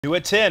New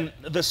at 10,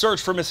 the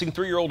search for missing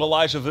 3-year-old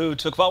Elijah Vu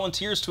took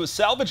volunteers to a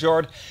salvage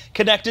yard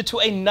connected to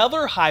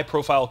another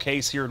high-profile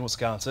case here in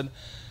Wisconsin.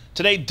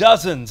 Today,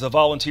 dozens of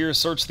volunteers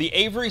searched the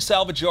Avery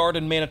salvage yard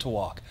in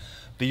Manitowoc.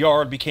 The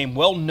yard became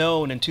well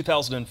known in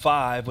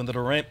 2005 when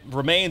the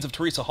remains of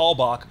Teresa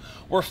Hallbach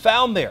were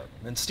found there,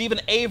 and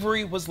Stephen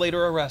Avery was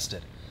later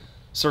arrested.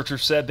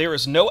 Searchers said there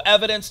is no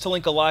evidence to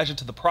link Elijah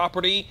to the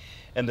property,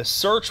 and the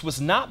search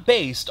was not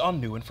based on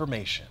new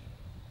information.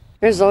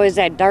 There's always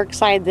that dark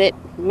side that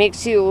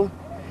makes you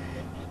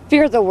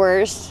fear the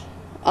worst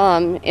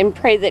and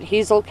pray that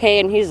he's okay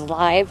and he's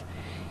alive,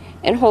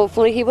 and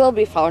hopefully he will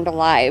be found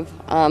alive.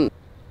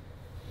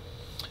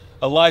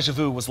 Elijah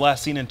Vu was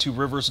last seen in Two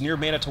Rivers near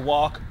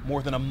Manitowoc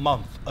more than a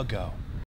month ago.